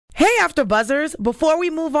Hey, After Buzzers. Before we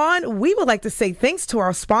move on, we would like to say thanks to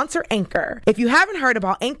our sponsor, Anchor. If you haven't heard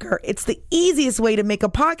about Anchor, it's the easiest way to make a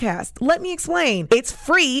podcast. Let me explain. It's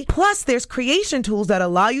free, plus there's creation tools that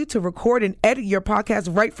allow you to record and edit your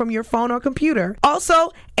podcast right from your phone or computer.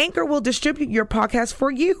 Also, Anchor will distribute your podcast for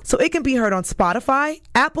you, so it can be heard on Spotify,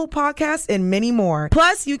 Apple Podcasts, and many more.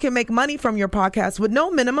 Plus, you can make money from your podcast with no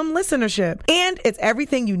minimum listenership. And it's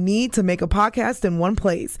everything you need to make a podcast in one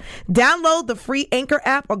place. Download the free Anchor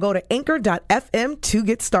app or go to anchor.fm to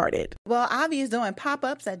get started. Well, Avi is doing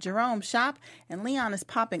pop-ups at Jerome's shop, and Leon is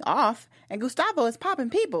popping off, and Gustavo is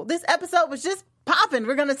popping people. This episode was just popping.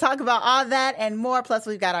 We're going to talk about all that and more. Plus,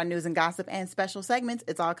 we've got our news and gossip and special segments.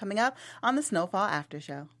 It's all coming up on the Snowfall After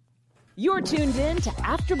Show. You're tuned in to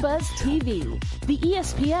AfterBuzz TV, the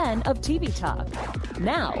ESPN of TV talk.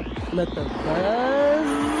 Now, let the buzz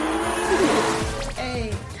begin.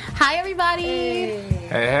 Hey. Hi, everybody.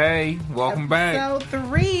 Hey, welcome back. Episode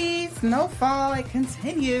 3, Snowfall, it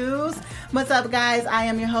continues. What's up, guys? I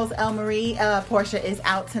am your host, El Marie. Portia is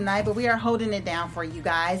out tonight, but we are holding it down for you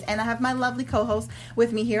guys. And I have my lovely co-host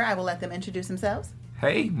with me here. I will let them introduce themselves.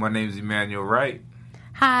 Hey, my name is Emmanuel Wright.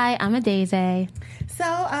 Hi, I'm Daisy. So,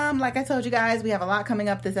 like I told you guys, we have a lot coming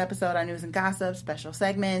up this episode, our news and gossip, special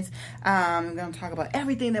segments. I'm going to talk about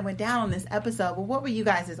everything that went down on this episode. But what were you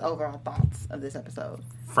guys' overall thoughts of this episode?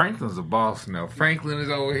 Franklin's a boss now. Franklin is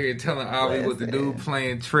over here telling Avi what to do,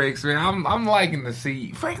 playing tricks. Man, I'm liking to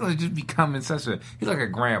see Franklin just becoming he's like a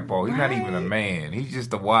grandpa. He's not even a man. He's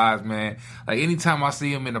just a wise man. Like, anytime I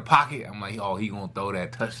see him in the pocket, I'm like, oh, he gonna throw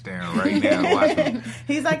that touchdown right now. Watch him.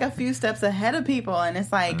 He's like a few steps ahead of people, and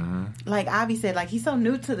it's like, like Avi said, like, he's so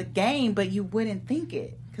new to the game, but you wouldn't think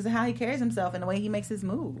it because of how he carries himself and the way he makes his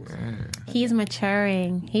moves. Yeah. He's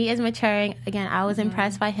maturing. He is maturing. Again, I was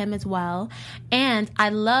impressed by him as well. And I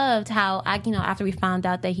loved how, after we found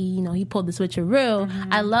out that he pulled the switcheroo,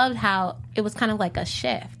 I loved how it was kind of like a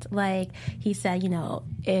shift. Like, he said,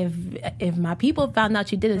 if my people found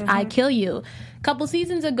out you did this, I'd kill you. A couple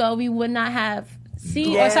seasons ago, we would not have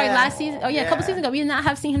last season. A couple seasons ago, we did not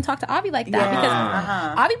have seen him talk to Avi like that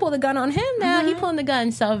because Avi pulled the gun on him. Now he pulling the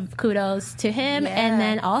gun. So kudos to him. Yeah. And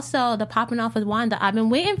then also the popping off with Wanda. I've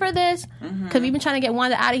been waiting for this because we've been trying to get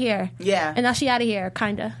Wanda out of here. Yeah, and now she out of here.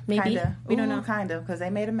 Kinda, maybe. We don't know. Kinda, because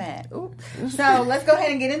they made him mad. Ooh. So let's go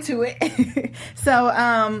ahead and get into it. So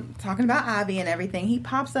talking about Avi and everything, he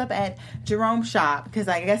pops up at Jerome's shop because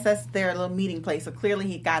I guess that's their little meeting place. So clearly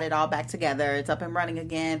he got it all back together. It's up and running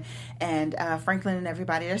again. And Franklin and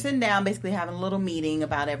everybody, they're sitting down basically having a little meeting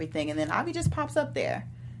about everything, and then Avi just pops up there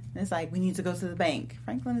and it's like, we need to go to the bank.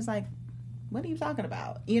 Franklin is like, what are you talking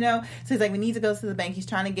about? So he's like, we need to go to the bank. He's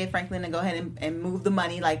trying to get Franklin to go ahead and move the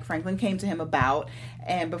money like Franklin came to him about,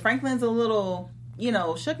 but Franklin's a little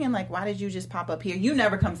shook in, like, why did you just pop up here? You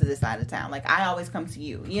never come to this side of town. Like, I always come to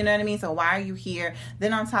you. You know what I mean? So why are you here?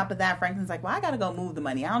 Then on top of that, Franklin's like, well, I gotta go move the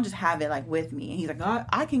money. I don't just have it like with me. And he's like, oh,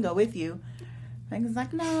 I can go with you. Franklin's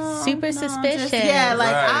like, no. Super suspicious.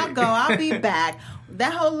 I'll be back.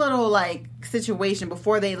 That whole little, like, situation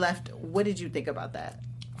before they left, what did you think about that?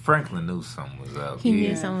 Franklin knew something was up. He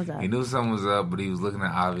knew something was up. He knew something was up, but he was looking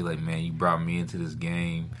at Avi like, man, you brought me into this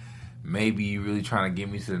game. Maybe you really trying to get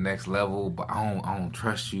me to the next level, but I don't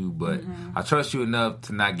trust you. But I trust you enough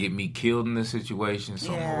to not get me killed in this situation,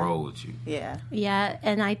 so I'm going to roll with you. Yeah,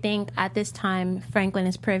 and I think at this time, Franklin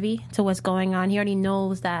is privy to what's going on. He already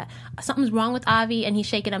knows that something's wrong with Avi, and he's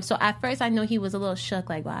shaking up. So at first, I know he was a little shook,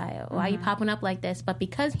 like, why are you popping up like this? But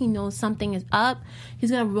because he knows something is up, he's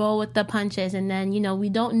going to roll with the punches. And then, we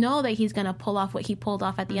don't know that he's going to pull off what he pulled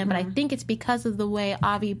off at the end. But I think it's because of the way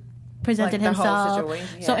Avi presented himself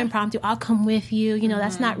so impromptu. I'll come with you.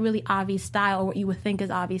 That's not really Avi's style or what you would think is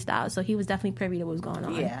Avi's style. So he was definitely privy to what was going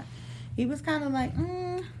on. Yeah. He was kind of like,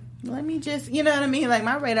 let me just, you know what I mean? Like,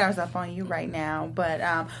 my radar's up on you right now.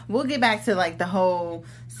 But we'll get back to, like, the whole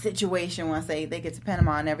situation once they get to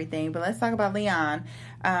Panama and everything. But let's talk about Leon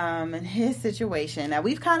and his situation. Now,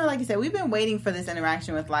 we've kind of, like you said, we've been waiting for this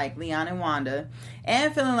interaction with, like, Leon and Wanda.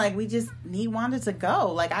 And feeling like we just need Wanda to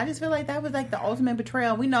go. Like, I just feel like that was, like, the ultimate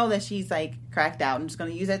betrayal. We know that she's, like, cracked out. I'm just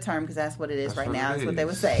going to use that term because that's what it is right now. That's what they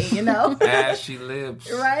would say, Ashy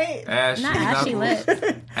lips. Right? Ashy Not ashy lips.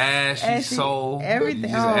 Ashy soul.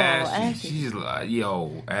 Everything. Ashy. She's like,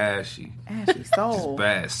 ashy. Ashy soul. She's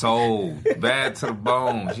bad. Soul. Bad to the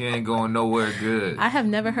bone. She ain't going nowhere good. I have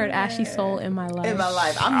never heard ashy soul in my life.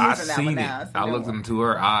 I'm using that one now. I looked into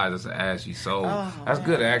her eyes. That's an ashy soul. That's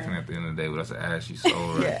good acting at the end of the day, but that's an ashy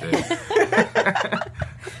soul right there.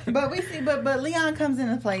 But we see, but Leon comes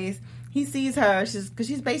into place. He sees her. She's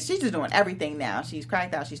just doing everything now. She's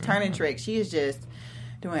cracked out. She's turning tricks. She is just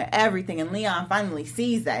doing everything. And Leon finally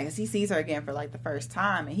sees that because he sees her again for like the first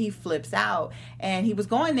time, and he flips out. And he was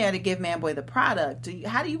going there to give Manboy the product.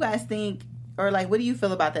 How do you guys think? Or, like, what do you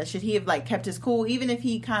feel about that? Should he have, like, kept his cool? Even if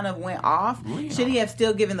he kind of went off, should he have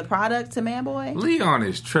still given the product to Manboy? Leon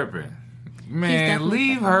is tripping. Man,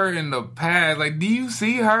 leave her in the past. Like, do you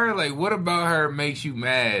see her? Like, what about her makes you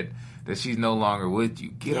mad that she's no longer with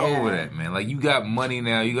you? Get over that, man. Like, you got money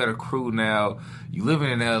now. You got a crew now. You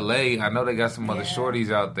living in L.A. I know they got some other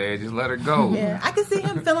shorties out there. Just let her go. Yeah, I can see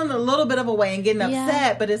him feeling a little bit of a way and getting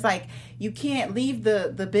upset, but it's like, you can't leave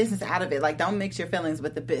the business out of it. Like, don't mix your feelings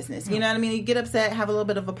with the business. You know what I mean? You get upset, have a little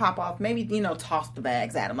bit of a pop-off. Maybe, toss the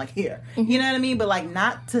bags at him. Like, here. You know what I mean? But, like,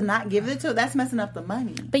 not give it to him. That's messing up the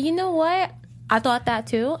money. But you know what? I thought that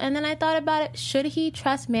too. And then I thought about it. Should he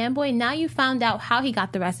trust Manboy? Now you found out how he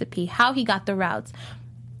got the recipe, how he got the routes.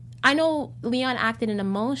 I know Leon acted in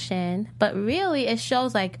emotion, but really it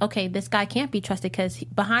shows like, okay, this guy can't be trusted because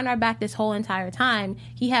behind our back this whole entire time,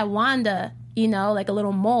 he had Wanda, like a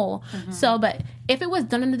little mole. So, but if it was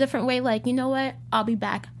done in a different way, like, you know what? I'll be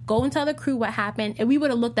back. Go and tell the crew what happened. And we would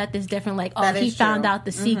have looked at this different, like, oh, he found out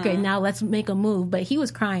the secret. Now let's make a move. But he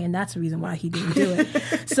was crying. That's the reason why he didn't do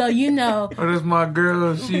it. So, Oh, that's my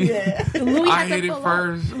girl. I hit it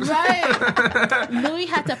first. Right. Louis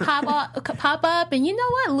had to pop up. And you know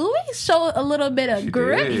what? Louis showed a little bit of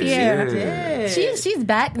grip here. She's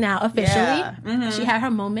back now, officially. She had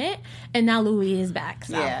her moment. And now Louis is back.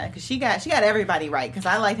 So. Yeah, because she got everybody right. Because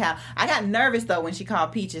I liked how... I got nervous, though, when she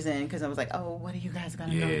called Peaches in. Because I was like, oh, what are you guys going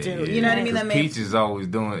to go do? You know what I mean? Peach is always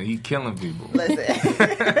he killing people.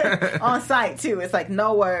 Listen, on site too. It's like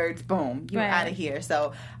no words, boom, you're out of here.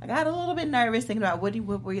 So I got a little bit nervous thinking about what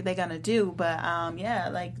were they gonna do, but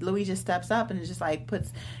like Louis just steps up and just like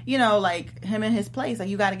puts like him in his place. Like,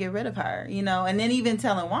 you got to get rid of her, and then even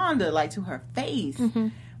telling Wanda like to her face,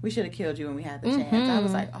 we should have killed you when we had the chance. I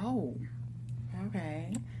was like, oh, okay.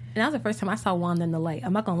 And that was the first time I saw Wanda in the light.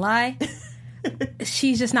 I'm not gonna lie.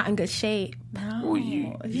 She's just not in good shape. No. Well,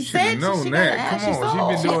 you should have known that. Come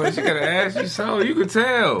on, she got an ashy soul. You could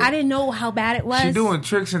tell. I didn't know how bad it was. She's doing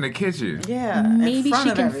tricks in the kitchen. Yeah. Maybe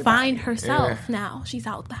she can find herself now. She's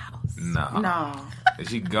out the house. No.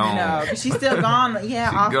 She gone. No, but she's still gone.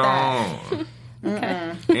 Yeah, off gone. That.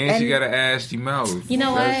 Okay. And she got an ashy mouth. You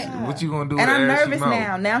know what? What you gonna do? And with I'm an ashy nervous mouth?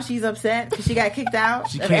 now. Now she's upset because she got kicked out.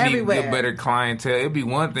 She can't everywhere. even get better clientele. It'd be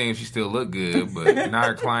one thing if she still look good, but now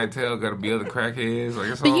her clientele got to be other crackheads. Like,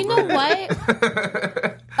 it's but all you know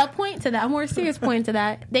what? A point to that, a more serious point to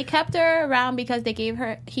that. They kept her around because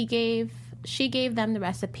she gave them the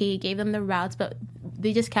recipe, gave them the routes, but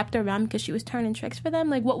they just kept her around because she was turning tricks for them.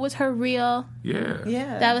 Like, what was her real?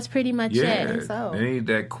 Yeah. That was pretty much it. So. They need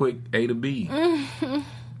that quick A to B.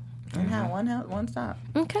 And how one stop.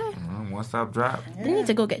 Okay. One stop drop. Yeah. They need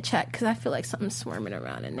to go get checked because I feel like something's swarming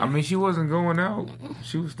around in there. I mean, she wasn't going out.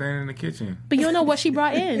 She was standing in the kitchen. But you don't know what she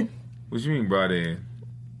brought in. What you mean brought in?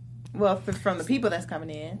 Well, from the people that's coming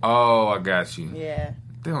in. Oh, I got you. Yeah.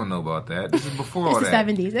 They don't know about that. This is before all that.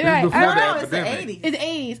 It's the 70s. This right. Is before I the know, it's the epidemic. 80s. It's the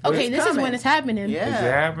 80s. Okay, this is when it's happening. Yeah. It's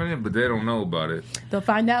happening, but they don't know about it. They'll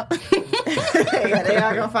find out. Yeah, they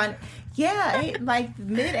are going to find... Yeah, like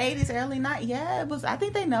mid-80s, early 90s. Yeah, it was. I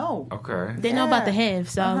think they know. Okay. They know about the HIV,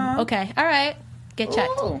 so okay. All right. Get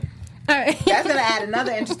checked. Ooh. All right. That's going to add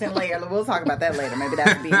another interesting layer. We'll talk about that later. Maybe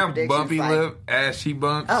that would be a prediction. Bumpy lip, ashy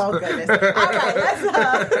bumps. Oh, goodness. All right,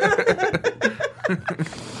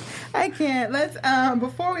 let's... I can't. Let's...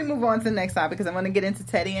 before we move on to the next topic, because I want to get into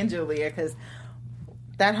Teddy and Julia, because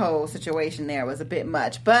that whole situation there was a bit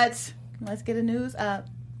much. But let's get a news up.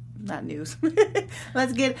 Not news.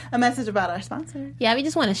 Let's get a message about our sponsors. Yeah, we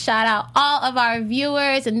just want to shout out all of our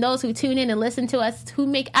viewers and those who tune in and listen to us who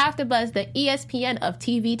make AfterBuzz the ESPN of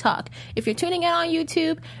TV talk. If you're tuning in on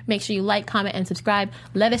YouTube, make sure you like, comment, and subscribe.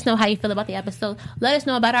 Let us know how you feel about the episode. Let us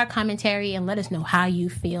know about our commentary, and let us know how you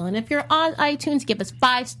feel. And if you're on iTunes, give us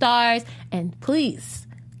 5 stars, and please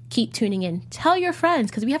keep tuning in. Tell your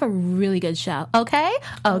friends, because we have a really good show. Okay?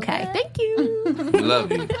 Okay. Thank you.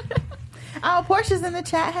 Love you. Oh, Portia's in the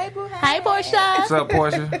chat. Hey, boo. Hey. Hi, Portia. What's up,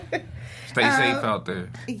 Portia? Stay safe out there.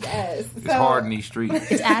 Yes. It's hard in these streets.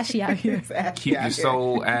 It's ashy out here. Keep your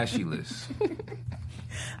soul ashyless.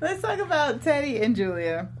 Let's talk about Teddy and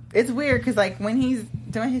Julia. It's weird because, like, when he's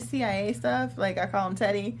doing his CIA stuff, like, I call him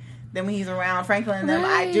Teddy. Then when he's around Franklin and them,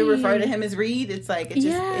 I do refer to him as Reed. It's like, it's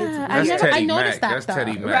That's weird. Teddy noticed Mack. That's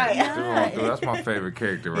Teddy Mack. Right. That's my favorite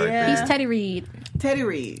character right there. He's Teddy Reed. Teddy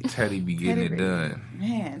Reed. Teddy be getting it done.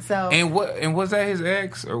 Man, so... And was that his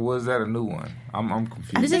ex, or was that a new one? I'm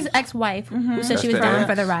confused. This is ex-wife who said she was going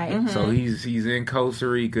for the ride. So he's in Costa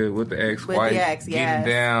Rica with the ex-wife, with the ex, getting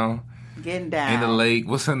down. Getting down. In the lake.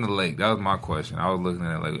 What's in the lake? That was my question. I was looking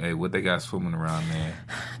at it like, hey, what they got swimming around there?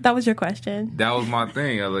 That was your question. That was my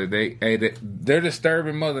thing. I was like, they're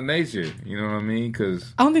disturbing Mother Nature. You know what I mean?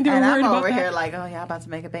 Because I don't think they were and worried I'm about over that. here like, oh, y'all about to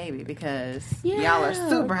make a baby because Yeah. y'all are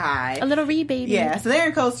super high. A little baby. Yeah, so they're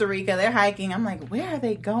in Costa Rica. They're hiking. I'm like, where are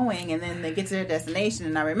they going? And then they get to their destination.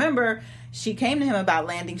 And I remember she came to him about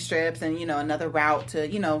landing strips and, another route to,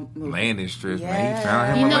 move. landing strip, man. Yeah. He found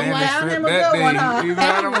him You a know landing what? strip Found him a that good one, day. huh? He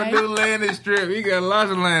found him a Anyway. new landing strip. He got lots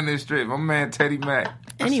of landing strip. My man Teddy Mack.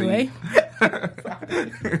 I see Anyway.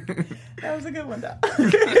 That was a good one, though.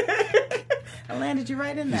 I landed you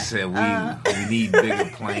right in He there. said, we need bigger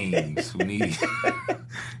planes. We need,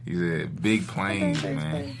 he said, big planes,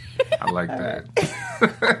 man. I like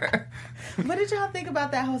that. What did y'all think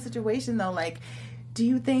about that whole situation, though? Like, do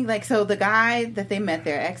you think, like, so the guy that they met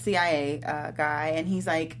there, ex-CIA guy, and he's,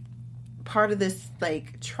 like, part of this,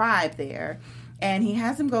 like, tribe there, and he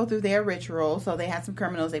has them go through their ritual. So they had some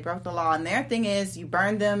criminals, they broke the law, and their thing is you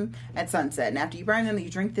burn them at sunset. And after you burn them, you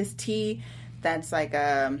drink this tea that's, like,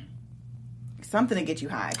 something to get you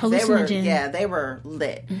high. Hallucinogen. They were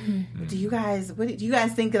lit. Mm-hmm. Do you guys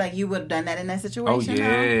think, like, you would have done that in that situation? Oh, yeah.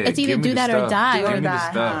 though? It's either Give me do the that or stuff. die. Give Do or me the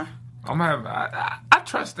die, stuff. huh? I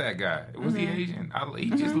trust that guy. Was he Asian? He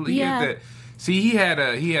just Yeah. that. See, he had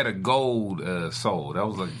a gold soul. That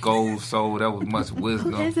was a gold soul. That was much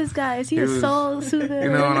wisdom. Who is this guy? Is he He a was- soul soother?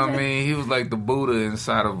 You know what I mean? He was like the Buddha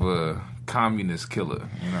inside of a communist killer.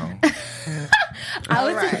 You know.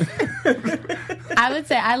 I would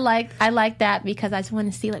say I like that because I just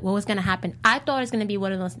want to see like what was going to happen. I thought it was going to be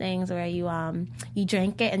one of those things where you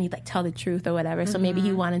drink it and you like tell the truth or whatever. So maybe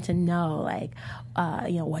he wanted to know like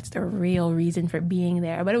what's the real reason for being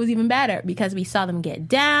there. But it was even better because we saw them get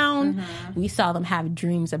down. We saw them have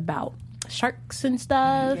dreams about sharks and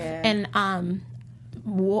stuff. Yeah. And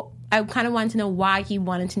I kind of wanted to know why he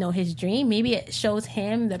wanted to know his dream. Maybe it shows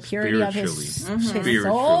him the purity of his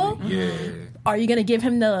soul. Yeah. Are you going to give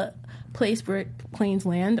him the place where planes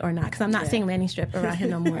land or not? Because I'm not saying landing strip around here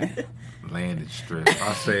no more. Landed strip.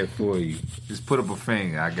 I'll say it for you. Just put up a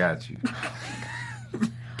finger. I got you.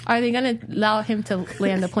 Are they going to allow him to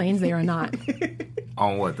land the planes there or not?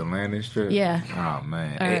 On what, the landing strip? Yeah. Oh,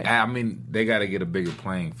 man. All right. I mean, they got to get a bigger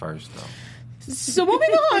plane first, though. So moving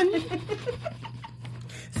on.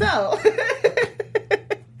 So,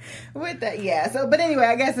 with that, yeah. So, but anyway,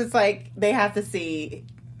 I guess it's like they have to see.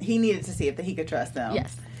 He needed to see if he could trust them.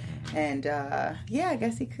 Yes. And yeah, I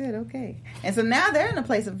guess he could. Okay. And so now they're in a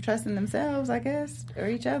place of trusting themselves, I guess, or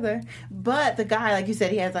each other. But the guy, like you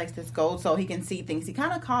said, he has like this gold soul. He can see things. He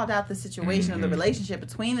kind of called out the situation of the relationship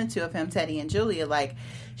between the two of him, Teddy and Julia. Like,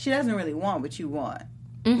 she doesn't really want what you want.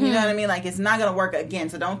 You know what I mean? Like, it's not going to work again.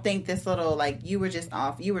 So don't think this little, like, you were just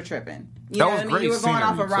off. You were tripping. You know what I mean? You were going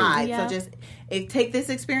off a ride. Yeah. So just take this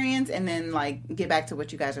experience and then, like, get back to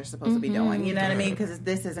what you guys are supposed to be doing. You know what I mean? Because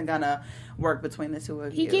this isn't going to work between the two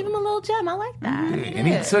of you. He gave him a little gem. I like that. Yeah, and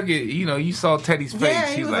he took it, you saw Teddy's face. Yeah,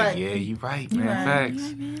 he He's was like, like, yeah, you right, man. right.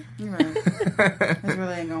 Facts. You're right. This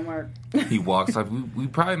really ain't going to work. He walks up. We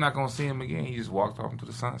probably not going to see him again. He just walked off into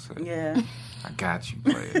the sunset. Yeah. I got you,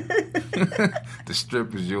 player. The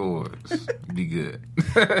strip is yours. Be good.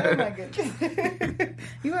 Oh, my goodness.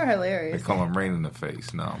 You are They hilarious. call him rain in the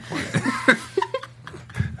face. No, I'm playing.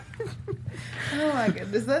 Oh my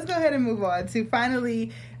goodness. Let's go ahead and move on to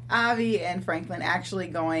finally Avi and Franklin actually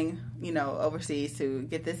going, overseas to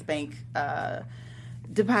get this bank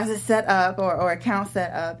deposit set up or account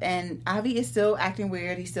set up. And Avi is still acting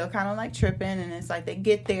weird. He's still kind of like tripping. And it's like they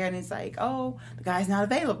get there and it's like, oh, the guy's not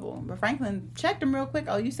available. But Franklin checked him real quick.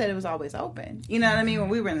 Oh, you said it was always open. You know what I mean? When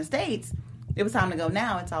we were in the States, it was time to go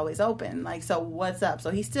now. It's always open. Like, so what's up? So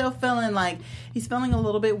he's still feeling like he's feeling a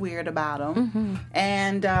little bit weird about him.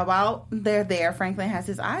 And while they're there, Franklin has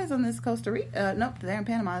his eyes on this Costa Rica. Nope, they're in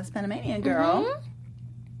Panama. This Panamanian girl.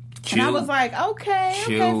 And I was like, okay,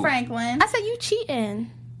 Cute. Franklin. I said, you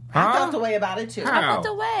cheating. I felt the way about it too. How? I felt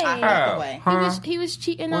the way. I felt the way. He was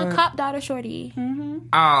cheating on cop daughter shorty.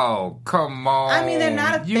 Oh, come on. I mean, they're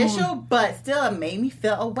not official, but still, it made me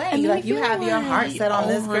feel away. It made Like, me you feel have your away. heart set on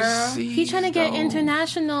this girl. Overseas, He's trying to get though.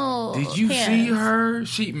 international. Did you pants. see her?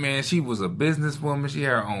 She was a businesswoman. She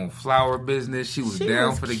had her own flower business. She was She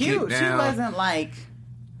down was for the cute. get She down. wasn't like...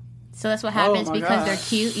 So that's what happens my because they're gosh.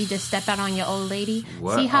 cute. You just step out on your old lady.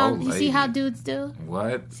 What See how old you see lady? how dudes do.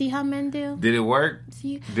 What? See how men do. Did it work?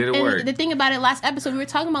 See? Did it and work? The thing about it, last episode we were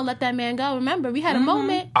talking about let that man go. Remember, we had a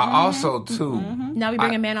moment. I also too. Now we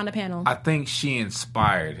bring a man on the panel. I think she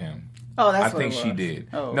inspired him. Oh, that's I what think it she was. did.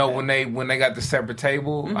 Oh, No, okay. when they got the separate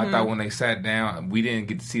table, I thought when they sat down, we didn't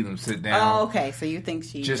get to see them sit down. Oh, okay. So you think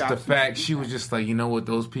she Just the dropped fact some- she was just like, you know what,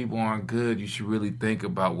 those people aren't good. You should really think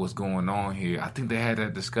about what's going on here. I think they had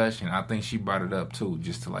that discussion. I think she brought it up too,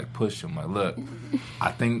 just to like push them. Like, look,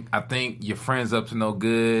 I think your friend's up to no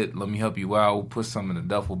good. Let me help you out. We'll put some in the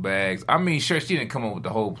duffel bags. I mean, sure, she didn't come up with the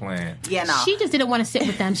whole plan. Yeah, no. She just didn't want to sit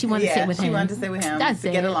with them. She wanted to sit with she him. wanted to sit with him That's to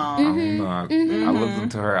it. get along. I don't know. I looked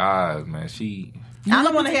into her eyes, man. I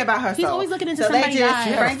don't want to hear about her. He's soul. always looking into so they somebody's just, eyes. She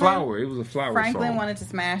had a Franklin, flower. It was a flower Franklin song. wanted to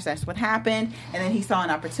smash. That's what happened. And then he saw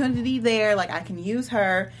an opportunity there. Like, I can use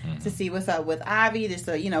her to see what's up with Ivy, just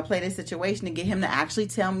to, play this situation to get him to actually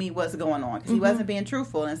tell me what's going on. Because he wasn't being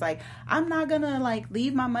truthful. And it's like, I'm not going to, like,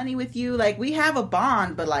 leave my money with you. Like, we have a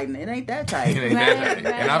bond, but, like, it ain't that tight. It ain't that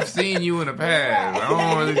bad. And I've seen you in the past. I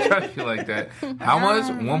don't really trust you like that. How much?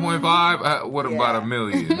 1.5? What about $1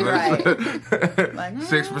 million? Right.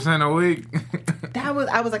 6% a week?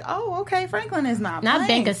 I was like, oh, okay, Franklin is not Not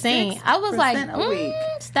playing. Bank a Saint. I was like, 6% a week.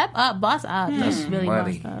 step up, boss up. That's really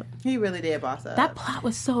Money. bossed up. He really did boss up. That plot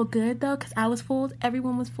was so good though, because I was fooled.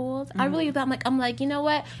 Everyone was fooled. I really thought, I'm like, you know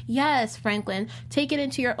what? Yes, Franklin, take it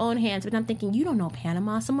into your own hands. But I'm thinking, you don't know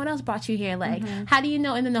Panama. Someone else brought you here. Like, how do you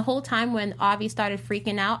know? And then the whole time when Avi started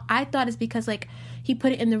freaking out, I thought it's because like he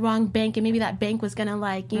put it in the wrong bank, and maybe that bank was gonna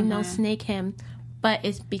like snake him. But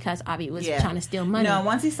it's because Avi was trying to steal money. No,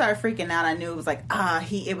 once he started freaking out, I knew it was like,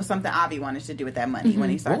 it was something Avi wanted to do with that money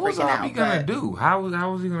when he started What was freaking Avi out. gonna do? How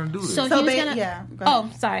was he gonna do this? So So he was ba- gonna. yeah, go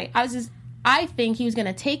ahead. Oh, sorry. I think he was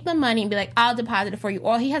gonna take the money and be like, "I'll deposit it for you."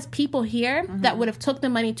 Or he has people here that would have took the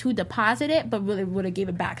money to deposit it, but really would have gave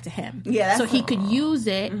it back to him. Yeah, that's so he what- could use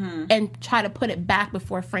it and try to put it back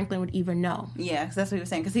before Franklin would even know. Yeah, because that's what he was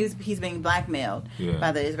saying. Because he's being blackmailed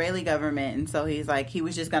by the Israeli government, and so he's like, he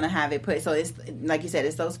was just gonna have it put. So it's like you said,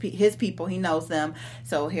 it's his people. He knows them.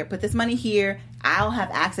 So here, put this money here. I'll have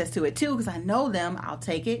access to it too because I know them. I'll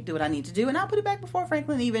take it, do what I need to do, and I'll put it back before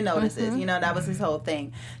Franklin even notices. That was his whole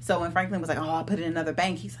thing. So when Franklin was like, "Oh, I'll put it in another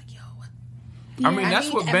bank," he's like, "Yo, what?" I mean, that's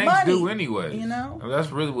I what need banks money, do anyway. That's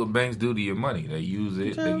really what banks do to your money. They use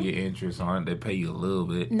it. True. They get interest on it. They pay you a little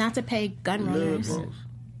bit. Not to pay gun runners.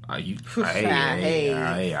 Hey,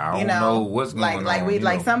 I don't know what's going on.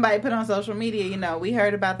 Like somebody put on social media. We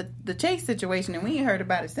heard about the Chase situation, and we ain't heard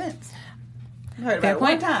about it since. We heard about it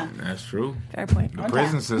one time. That's true. Fair point. The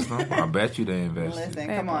prison system. I bet you they invested. Listen,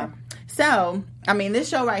 Fair come on. point. So, I mean, this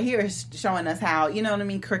show right here is showing us how,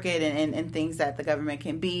 crooked and things that the government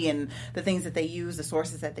can be and the things that they use, the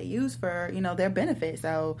sources that they use for, their benefit.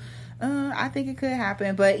 So, I think it could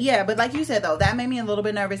happen. But like you said, though, that made me a little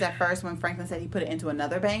bit nervous at first when Franklin said he put it into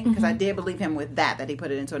another bank. Because I did believe him with that he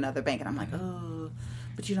put it into another bank. And I'm like, oh,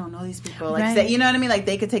 but you don't know these people. Like, Right. you know what I mean? Like,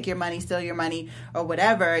 they could take your money, steal your money, or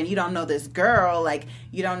whatever. And you don't know this girl. Like,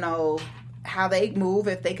 you don't know how they move,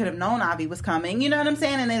 if they could have known Avi was coming, you know what I'm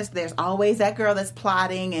saying? And there's always that girl that's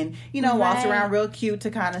plotting and walks around real cute to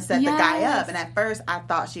kind of set the guy up. And at first I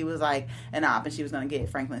thought she was like an op and she was going to get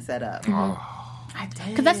Franklin set up. I did,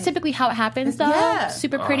 Because that's typically how it happens, though. Yeah.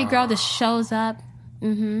 Super pretty girl just shows up,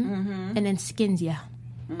 and then skins you.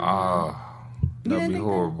 That'd didn't be think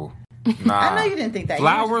horrible. Nah. I know you didn't think that. You were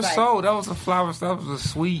Flower just soul. That was a flower. That was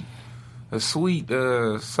a sweet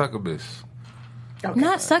succubus. Okay.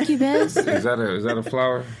 Not succubus. Is that a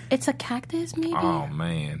flower? It's a cactus, maybe. Oh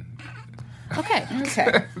man. Okay.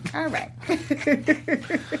 Okay. All right.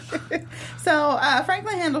 So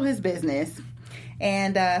Franklin handled his business,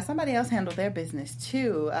 and somebody else handled their business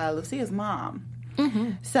too. Lucia's mom.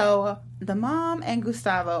 So the mom and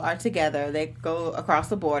Gustavo are together. They go across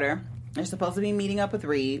the border. They're supposed to be meeting up with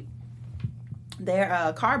Reed.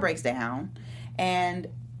 Their car breaks down, and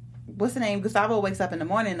what's the name? Gustavo wakes up in the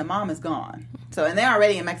morning, and the mom is gone. So, and they're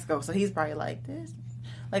already in Mexico, so he's probably like, this,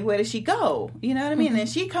 like, where did she go? You know what I mean? And then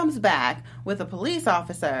she comes back with a police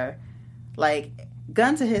officer, like,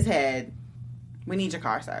 gun to his head. We need your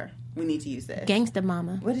car, sir. We need to use this. Gangsta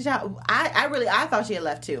mama. What did y'all? I thought she had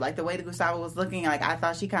left too. Like the way that Gustavo was looking, like I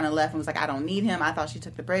thought she kind of left and was like, I don't need him. I thought she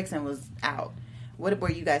took the bricks and was out. What were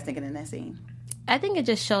you guys thinking in that scene? I think it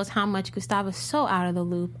just shows how much Gustavo's so out of the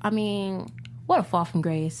loop. I mean, what a fall from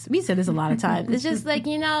grace. We said this a lot of times. It's just like,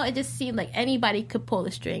 it just seemed like anybody could pull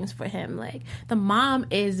the strings for him. Like, the mom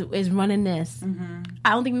is running this.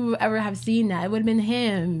 I don't think we would ever have seen that. It would have been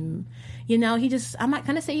him. He just, I'm not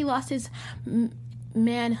going to say he lost his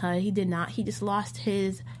manhood. He did not. He just lost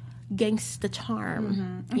his gangsta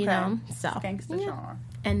charm, Okay. So, Gangsta charm.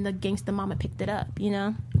 And the gangsta mama picked it up, I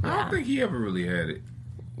don't think he ever really had it.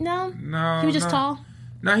 No? No. He was just tall?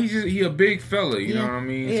 No, he a big fella, you know what I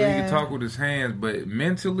mean? So he Yeah. can talk with his hands, but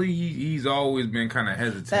mentally he's always been kind of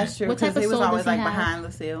hesitant. That's true. What type Because he of was soul always does he like have? behind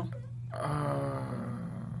Lucille. A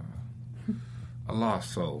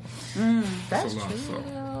lost soul. That's a lost true.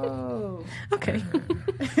 soul. Okay.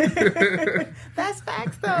 That's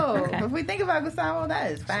facts, though. Okay. If we think about Gustavo,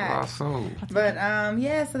 that is A lost facts. soul. But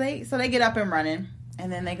yeah, so they get up and running,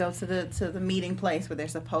 and then they go to the meeting place where they're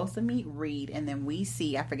supposed to meet Reed, and then we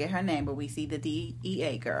see, I forget her name, but we see the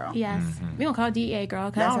DEA girl. Yes. We don't call her DEA girl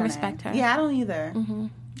because I That's don't her respect name. her. Yeah, I don't either,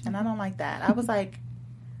 and I don't like that. I was like,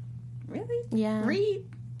 really? Yeah. Reed?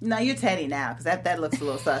 No, you're Teddy now, because that looks a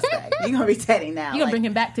little suspect. You're gonna be Teddy now. You gonna bring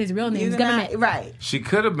him back to his real name. He's gonna admit. Right. She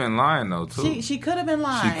could have been lying though too. She could have been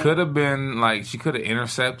lying. She could have been like she could have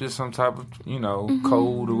intercepted some type of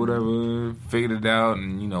code or whatever, figured it out,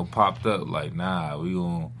 and popped up like, nah, we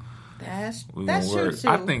gonna. That's gonna true work. too.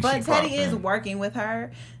 I think but she Teddy popped is in. working with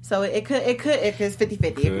her, so it could if it's 50-50,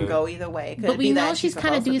 it can go either way. It could But we be know that she's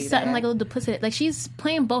kind of supposed to doing be something there. like a little duplicit. Like she's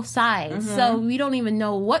playing both sides, so we don't even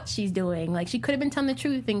know what she's doing. Like she could have been telling the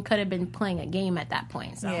truth and could have been playing a game at that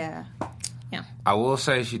point. So Yeah. I will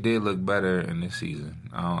say she did look better in this season.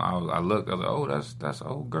 I looked. I was like, oh, that's an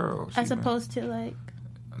old girl. as opposed to like,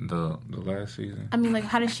 the last season. I mean, like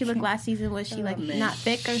how did she look last season? Was she like not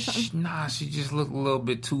thick or something? Nah, she just looked a little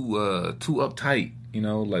bit too uptight.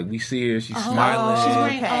 Like we see her, she's smiling. she's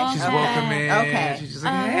wearing- She's okay. welcoming. Okay. She's just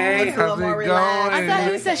like, hey, Looks a little how's it more going? relaxed. I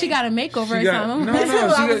thought you said she got a makeover or She got, something. no, I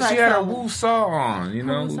was she like, had a so- Woo Saw on,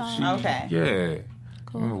 Woo-saw. Okay. Yeah.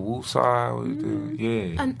 Remember Woo Saw?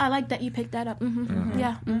 Yeah. And I like that you picked that up.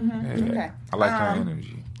 Yeah. Yeah. Okay. I like her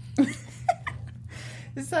energy.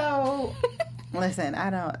 So, listen, I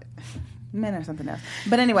don't. Men are something else.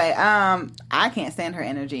 But anyway, I can't stand her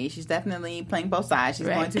energy. She's definitely playing both sides. She's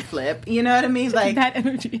Right. going to flip. You know what I mean? Like That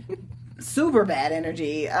energy. super bad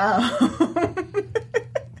energy. I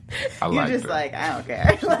You're like just her. like, I don't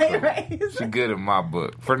care. Like, right? She good in my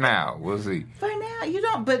book. For now, we'll see. For now, you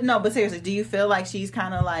don't. But no. But seriously, do you feel like she's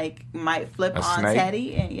kind of like might flip A on snake?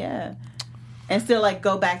 Teddy and still like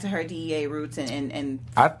go back to her DEA roots and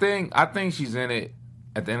I think she's in it.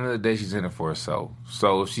 At the end of the day, she's in it for herself.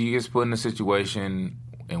 So if she gets put in a situation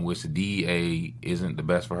in which the DEA isn't the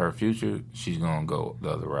best for her future, she's gonna go the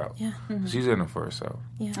other route. Yeah. She's in it for herself.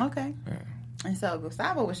 okay. And so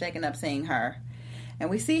Gustavo was shaking up seeing her, and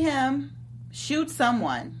we see him shoot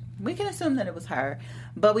someone. We can assume that it was her,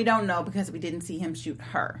 but we don't know because we didn't see him shoot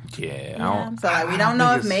her. Yeah. So like, we don't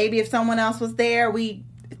know if someone else was there.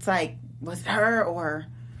 It's like, was it her or?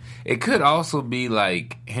 It could also be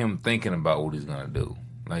like him thinking about what he's gonna do.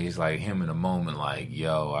 Like it's like him in a moment, like,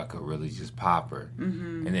 yo, I could really just pop her,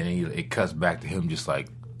 and then it cuts back to him just like,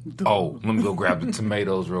 oh, let me go grab the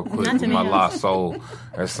tomatoes real quick Not with my tomatoes. lost soul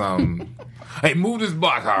or something. Hey, move this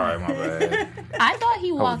block. All right, my bad. I thought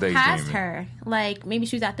he walked daydreaming. past her. Like maybe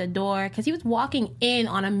she was at the door because he was walking in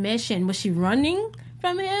on a mission. Was she running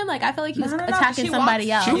from him? Like I felt like he was No, attacking she somebody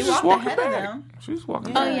walked- else. She was just walked walking ahead of back. them. She was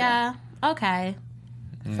walking. Oh back. yeah. Okay.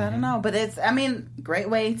 So I don't know, but great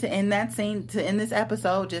way to end that scene, to end this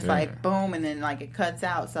episode, just like boom, and then like it cuts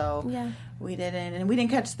out. So Yeah. we didn't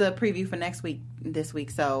catch the preview for this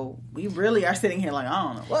week, so we really are sitting here like, I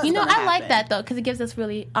don't know what's You know, gonna I like happen. that though because it gives us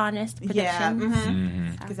really honest Yeah,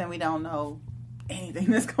 predictions. because then we don't know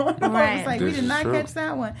anything that's going on. Right. It's like we This did is not true. catch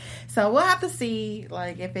that one, so we'll have to see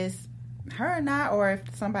like if it's her or not, or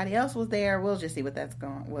if somebody else was there. We'll just see what's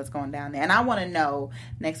going down there. And I want to know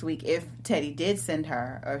next week if Teddy did send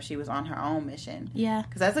her or if she was on her own mission. Yeah.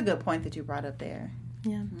 Because that's a good point that you brought up there.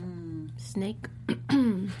 Yeah. Snake.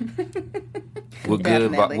 With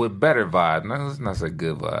Definitely. with better vibes. No, let's not say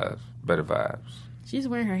good vibes. Better vibes. She's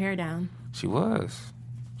wearing her hair down. She was.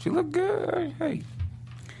 She looked good. Hey.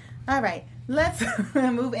 All right, let's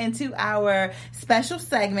move into our special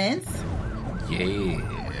segments. Yeah.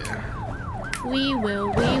 We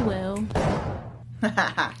will.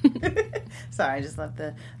 Sorry, I just love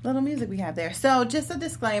the little music we have there. So just a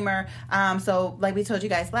disclaimer. So like we told you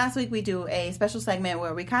guys last week, we do a special segment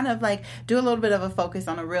where we kind of like do a little bit of a focus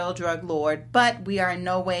on a real drug lord, but we are in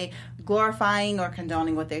no way glorifying or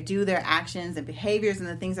condoning what they do, their actions and behaviors and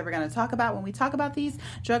the things that we're going to talk about when we talk about these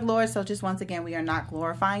drug lords. So just once again, we are not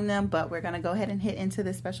glorifying them, but we're going to go ahead and hit into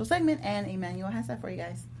this special segment, and Emmanuel has that for you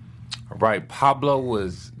guys. All right. Pablo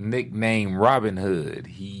was nicknamed Robin Hood.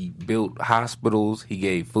 He built hospitals. He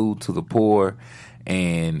gave food to the poor,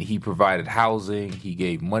 and he provided housing. He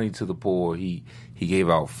gave money to the poor. He gave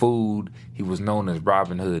out food. He was known as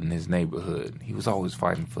Robin Hood in his neighborhood. He was always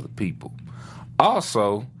fighting for the people.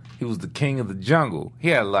 Also, he was the king of the jungle. He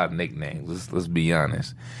had a lot of nicknames. Let's be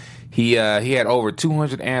honest. He had over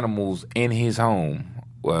 200 animals in his home,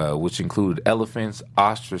 which included elephants,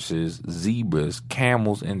 ostriches, zebras,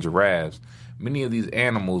 camels, and giraffes. Many of these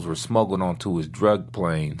animals were smuggled onto his drug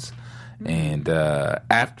planes, And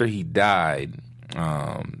after he died,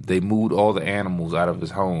 they moved all the animals out of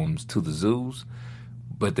his homes to the zoos,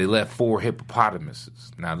 but they left 4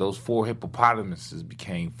 hippopotamuses. Now, those 4 hippopotamuses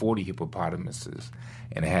became 40 hippopotamuses,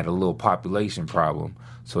 and they had a little population problem,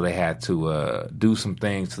 so they had to do some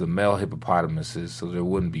things to the male hippopotamuses so there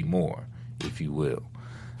wouldn't be more, if you will.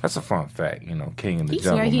 That's a fun fact, King of the He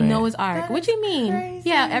Jungle, swear he man. Noah's Ark. What you mean? crazy.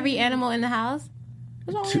 Yeah, every animal in the house.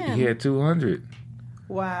 What's wrong with him? He had 200.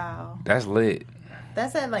 Wow. That's lit.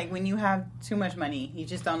 That's it. Like when you have too much money, you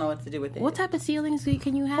just don't know what to do with it. What type of ceilings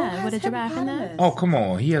can you have with a giraffe in there? Oh, come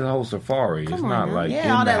on. He has a whole safari. It's Come on not now. like Yeah,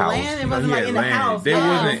 in all the that house. land, it You know, wasn't he like had in the land. house. There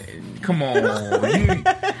Yes. wasn't. Come on.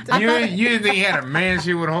 You didn't think he had a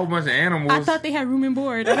mansion with a whole bunch of animals? I thought they had room and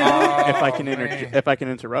board. Oh, If I can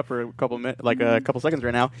interrupt for a couple seconds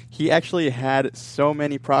right now, he actually had so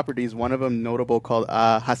many properties. One of them notable called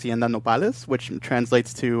Hacienda Nopales, which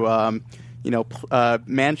translates to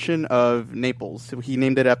Mansion of Naples. So he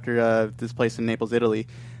named it after this place in Naples, Italy.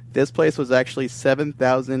 This place was actually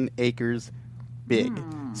 7,000 acres big.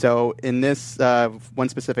 So in this one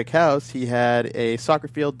specific house, he had a soccer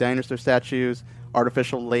field, dinosaur statues,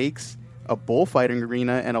 artificial lakes, a bullfighting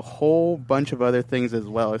arena, and a whole bunch of other things as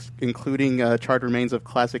well, including charred remains of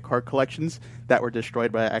classic card collections that were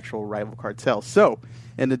destroyed by actual rival cartels. So,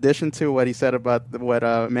 in addition to what he said about what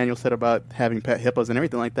Emmanuel said about having pet hippos and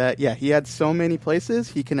everything like that, yeah, he had so many places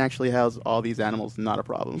he can actually house all these animals, not a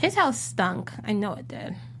problem. His house stunk. I know it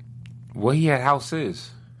did. Well, he had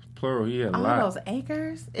houses. Plural, he had a All lot. those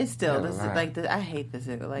acres? It's still Yeah, this is right. like I hate this.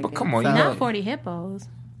 Like, But come on, so- you know- Not 40 hippos.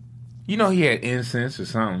 He had incense or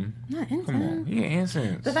something. Not Come on. incense. He had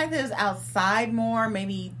incense. the fact that it was outside more,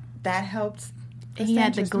 maybe that helped. He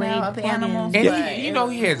had the smell glade of the plug-in. animals. And but he,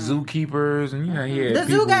 it he had zookeepers, and he had The zoo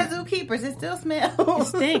people- got zookeepers. It still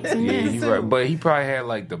smells. It stinks. Yeah, Yeah. he right. But he probably had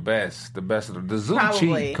like the best of the zoo. Probably.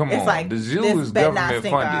 Cheap. Come It's on, like, the zoo this is better not government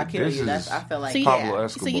stink or I'll funded. kill This you. is That's, I feel like So you, Pablo yeah.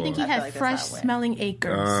 Escobar. so you think he I feel had like that's fresh how it went. smelling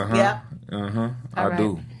acres? Yep. I right.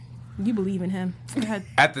 do. You believe in him. Go ahead.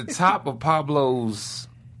 At the top of Pablo's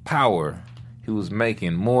power, he was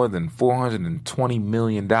making more than $420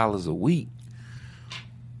 million a week.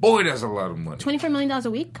 Boy, that's a lot of money. $24 million a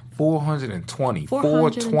week? 420.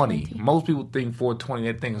 420. Most people think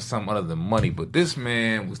 420, they think of something other than money, but this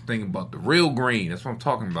man was thinking about the real green. That's what I'm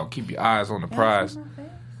talking about. Keep your eyes on the prize.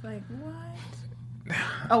 Like what?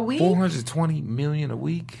 A week? 420 million a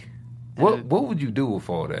week? What would you do with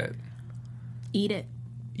all that? Eat it.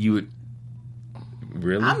 You would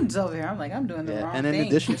really? I'm just over here. I'm doing the wrong And in thing.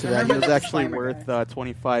 addition to that, he Remember was the actually disclaimer, worth guys.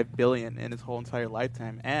 $25 billion in his whole entire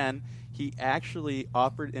lifetime. And he actually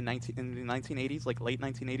offered in the 1980s, like late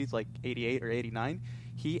 1980s, like 88 or 89,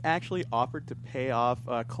 he actually offered to pay off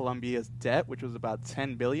Colombia's debt, which was about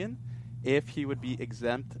 $10 billion, if he would be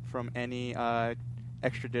exempt from any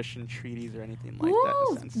extradition treaties or anything like that.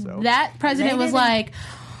 In a sense. So That president was like,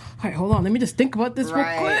 all right, hold on. Let me just think about this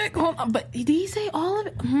Right. real quick. Hold on. But did he say all of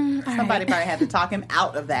it? All Somebody right. probably had to talk him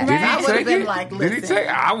out of that. Did I he would have take been it? like, Did listen. he take it?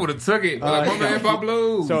 I would have took it. Like, my man,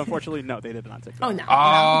 Pablo. So unfortunately, no, they did not take it. Oh, no. Oh,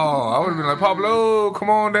 I would have been like, Pablo,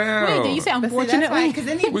 come on down. Wait, did you say But see, that's unfortunately? why, 'cause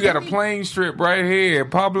then he, We got a didn't he- plane strip right here.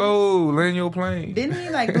 Pablo, land your plane. Didn't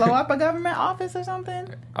he like blow up a government office or something?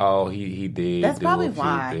 Oh, he did. That's do probably a few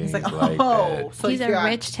why. He's like, things oh, that. so He's a you're-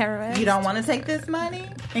 rich terrorist. You don't want to take this money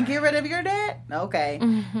and get rid of your debt? Okay,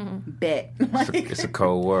 bet. It's a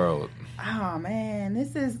cold world. Oh man,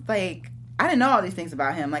 this is like I didn't know all these things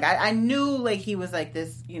about him. Like I knew like he was like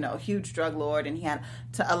this, huge drug lord and he had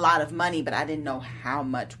a lot of money, but I didn't know how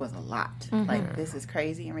much was a lot. Like this is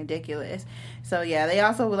crazy and ridiculous. So yeah, they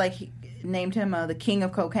also named him the king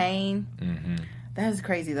of cocaine. Mm-hmm. That is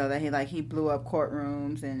crazy though that he blew up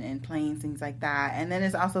courtrooms and planes, things like that. And then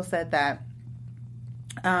it's also said that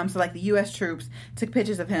so like the U.S. troops took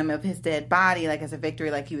pictures of him, of his dead body, like as a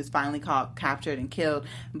victory, like he was finally caught, captured, and killed.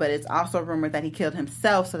 But it's also rumored that he killed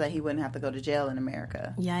himself so that he wouldn't have to go to jail in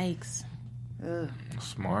America. Yikes. Ugh.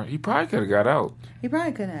 Smart. He probably could have got out. He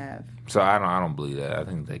probably could have. So I don't believe that. I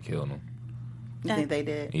think they killed him. You think they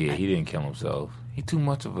did? Yeah, he didn't kill himself. He too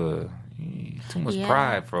much Yeah.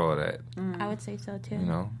 pride for all that. I would say so too.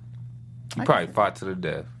 He probably fought to the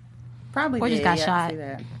death. Probably Or did. just got yeah, I shot. see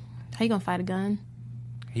that. How you gonna fight a gun?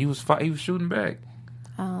 He was shooting back.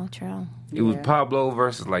 Oh, true. It was Yeah. Pablo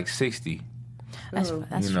versus like 60. That's Ooh.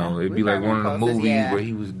 that's It'd We be like got one of the one closest, movies yeah. where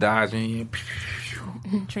he was dodging,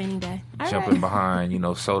 true. Training day. All jumping right.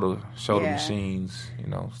 behind, soda Yeah. machines,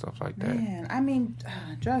 stuff like that. Man, I mean,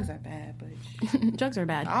 drugs are bad, but Drugs are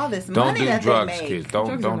bad. all this Don't money do that drugs, they make, kids. Don't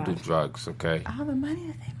Drugs are do bad. drugs, okay? all the money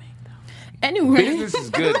that they make, though. Anyway. Business is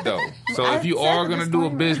good though. So I if you said are the gonna do a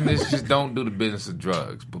disclaimer. business, just don't do the business of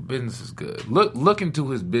drugs. But business is good. Look into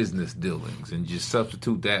his business dealings and just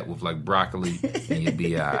substitute that with like broccoli and you'll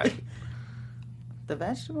be alright. The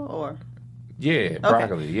vegetable or? Yeah,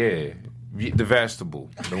 broccoli. Yeah, the vegetable.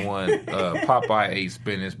 The one Popeye ate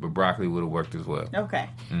spinach, but broccoli would have worked as well. Okay.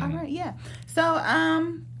 Mm-hmm. All right. Yeah. So,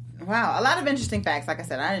 wow, a lot of interesting facts. Like I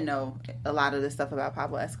said, I didn't know a lot of this stuff about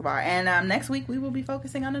Pablo Escobar. And next week we will be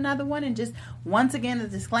focusing on another one. And just once again, the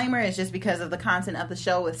disclaimer is just because of the content of the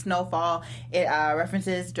show with Snowfall. It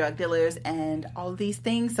references drug dealers and all of these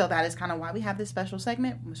things. So that is kind of why we have this special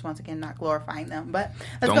segment, which once again, not glorifying them. But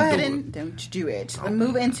let's Don't go ahead do and don't do it. Let's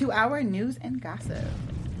move into our news and gossip.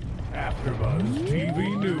 AfterBuzz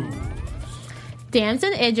TV News.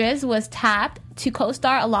 Damson Idris was tapped to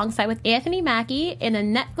co-star alongside with Anthony Mackie in a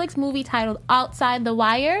Netflix movie titled Outside the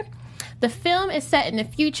Wire. The film is set in the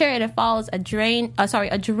future and it follows a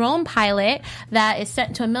drone pilot that is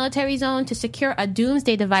sent to a military zone to secure a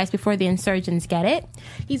doomsday device before the insurgents get it.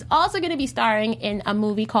 He's also going to be starring in a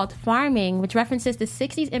movie called Farming, which references the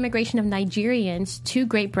 60s immigration of Nigerians to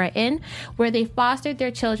Great Britain, where they fostered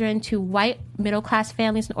their children to white middle-class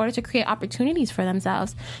families in order to create opportunities for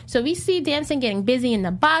themselves. So we see Damson getting busy in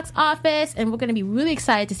the box office, and we're going to be really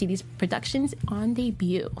excited to see these productions on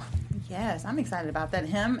debut. Yes, I'm excited about that.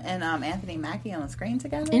 Him and Anthony Mackie on the screen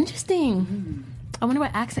together. Interesting. I wonder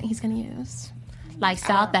what accent he's going to use. Like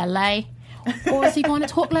South LA. Or is he going to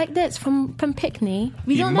talk like this from Pickney?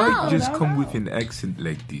 We don't know. come with an accent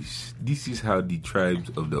like this. This is how the tribes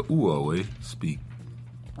of the Uawe speak.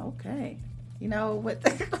 Okay. You know what?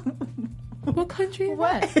 What country is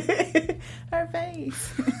What? that? Her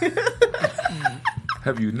face.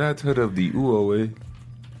 Have you not heard of the Uawe?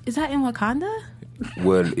 Is that in Wakanda?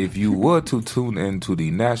 Well, if you were to tune into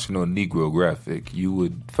the National Negro Graphic, you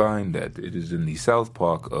would find that it is in the South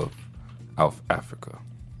Park of Africa.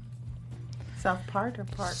 South Park or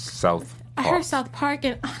Park? South I Park. heard South Park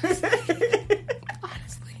and honestly.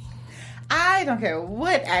 I don't care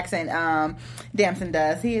what accent Damson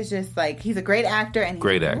does. He is just like, he's a great actor. And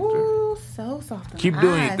Great actor. Ooh, so soft. on Keep the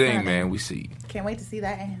doing your eyes, thing, honey. man. We see. Can't wait to see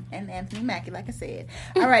that and Anthony Mackie, like I said.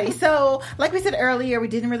 Alrighty, so like we said earlier, we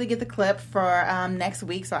didn't really get the clip for next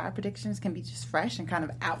week, so our predictions can be just fresh and kind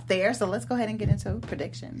of out there. So let's go ahead and get into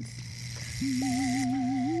predictions.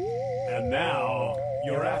 And now,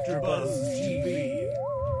 your AfterBuzz TV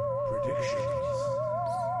predictions.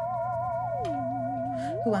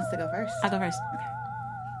 Who wants to go first? I'll go first.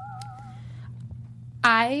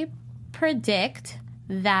 I predict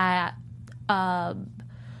that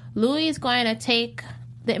Louie is going to take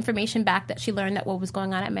the information back that she learned that what was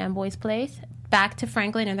going on at Manboy's place back to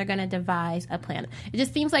Franklin, and they're going to devise a plan. It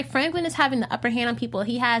just seems like Franklin is having the upper hand on people.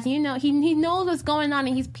 He has, he knows what's going on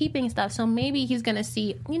and he's peeping stuff. So maybe he's going to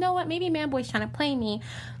see, you know what, maybe Manboy's trying to play me.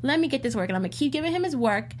 Let me get this work, and I'm going to keep giving him his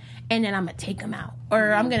work, and then I'm going to take him out.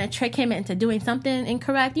 Or I'm going to trick him into doing something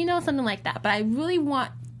incorrect, something like that. But I really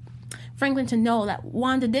want Franklin to know that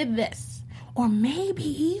Wanda did this. Or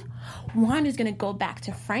maybe Wanda's going to go back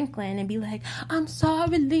to Franklin and be like, I'm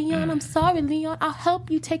sorry, Leon. I'll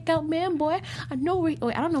help you take out Manboy. I know wait,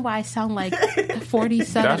 I don't know why I sound like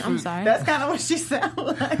 47. I'm sorry. That's kind of what she sounds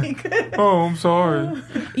like. Oh, I'm sorry.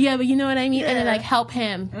 Yeah, but you know what I mean? And then, Yeah. like, help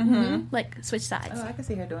him. Mm-hmm. Like, switch sides. Oh, I can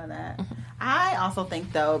see her doing that. I also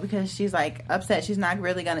think, though, because she's, like, upset, she's not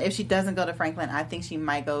really going to... If she doesn't go to Franklin, I think she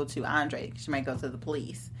might go to Andre. She might go to the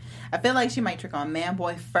police. I feel like she might trick on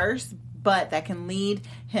Manboy first, but that can lead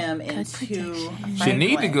him into prediction. She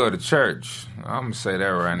need to go to church. I'm going to say that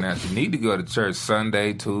right now. She need to go to church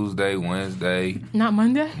Sunday, Tuesday, Wednesday, Not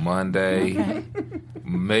Monday? Monday. Okay.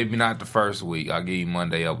 Maybe not the first week. I'll give you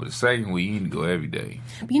Monday up, but the second week, you need to go every day.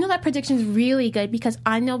 But you know that prediction's really good because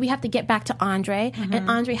I know we have to get back to Andre, and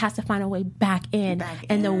Andre has to find a way back in.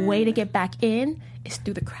 And the way to get back in is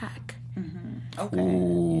through the crack. Okay.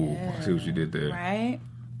 Ooh, see what you did there. Right?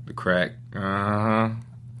 The crack.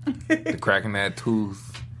 The crack in that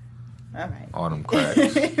tooth. All right. All them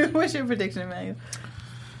cracks. What's your prediction, Emmanuel?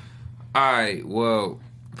 All right, well,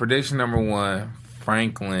 prediction number one,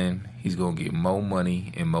 Franklin, he's going to get more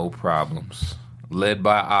money and more problems. Led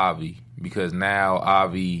by Avi, because now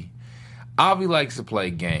Avi likes to play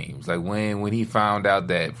games. Like when he found out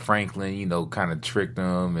that Franklin, kind of tricked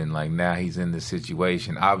him and like now he's in this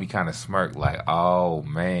situation, Avi kind of smirked like, oh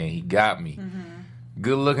man, he got me.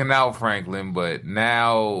 Good looking out, Franklin, but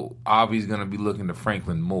now Avi's going to be looking to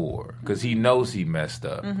Franklin more because he knows he messed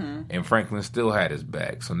up, and Franklin still had his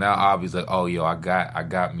back. So now Avi's like, oh, yo, I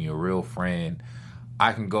got me a real friend.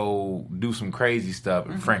 I can go do some crazy stuff,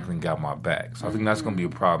 and Franklin got my back. So I think that's going to be a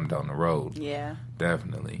problem down the road. Yeah.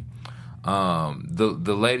 Definitely.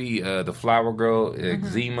 The lady, the flower girl,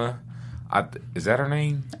 Eczema. Is that her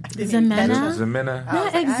name? Zemena? Zemena.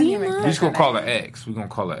 Not eczema. We're just gonna call her X. We're gonna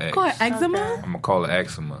call her X. Call her eczema? I'm gonna call her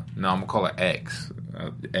eczema. No, I'm gonna call her X.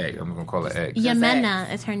 X. I'm gonna call her X. Yemena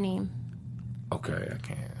is her name. Okay, I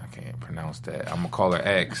can't pronounce that. I'm gonna call her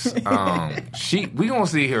X. We gonna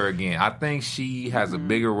see her again. I think she has a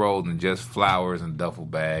bigger role than just flowers and duffel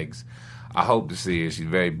bags. I hope to see her. She's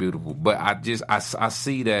very beautiful. But I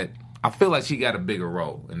see that. I feel like she got a bigger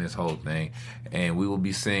role in this whole thing, and we will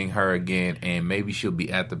be seeing her again, and maybe she'll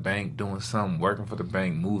be at the bank doing something, working for the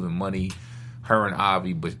bank, moving money, her and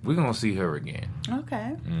Avi, but we're going to see her again.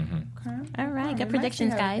 Okay. All right. Good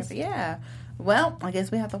predictions, guys. Yeah. Well, I guess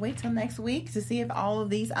we have to wait till next week to see if all of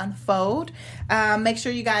these unfold. Make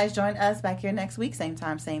sure you guys join us back here next week, same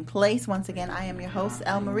time, same place. Once again, I am your host,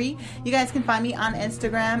 Elle Marie. You guys can find me on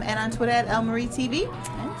Instagram and on Twitter at Elle Marie TV.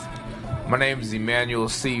 My name is Emmanuel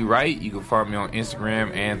C. Wright. You can find me on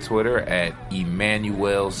Instagram and Twitter at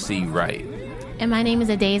Emmanuel C. Wright. And my name is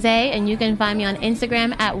Adeze, and you can find me on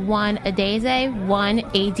Instagram at 1Adeze,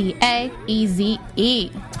 1ADAEZE.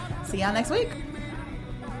 See y'all next week.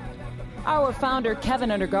 Our founder,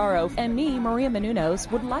 Kevin Undergaro, and me, Maria Menounos,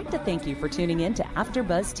 would like to thank you for tuning in to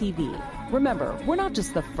AfterBuzz TV. Remember, we're not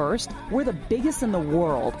just the first, we're the biggest in the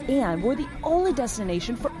world, and we're the only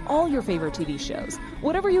destination for all your favorite TV shows.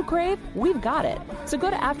 Whatever you crave, we've got it. So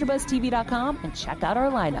go to AfterBuzzTV.com and check out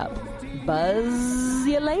our lineup. Buzz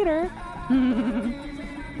you later.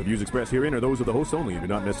 The views expressed herein are those of the hosts only and do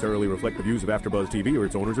not necessarily reflect the views of AfterBuzz TV or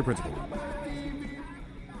its owners or principals.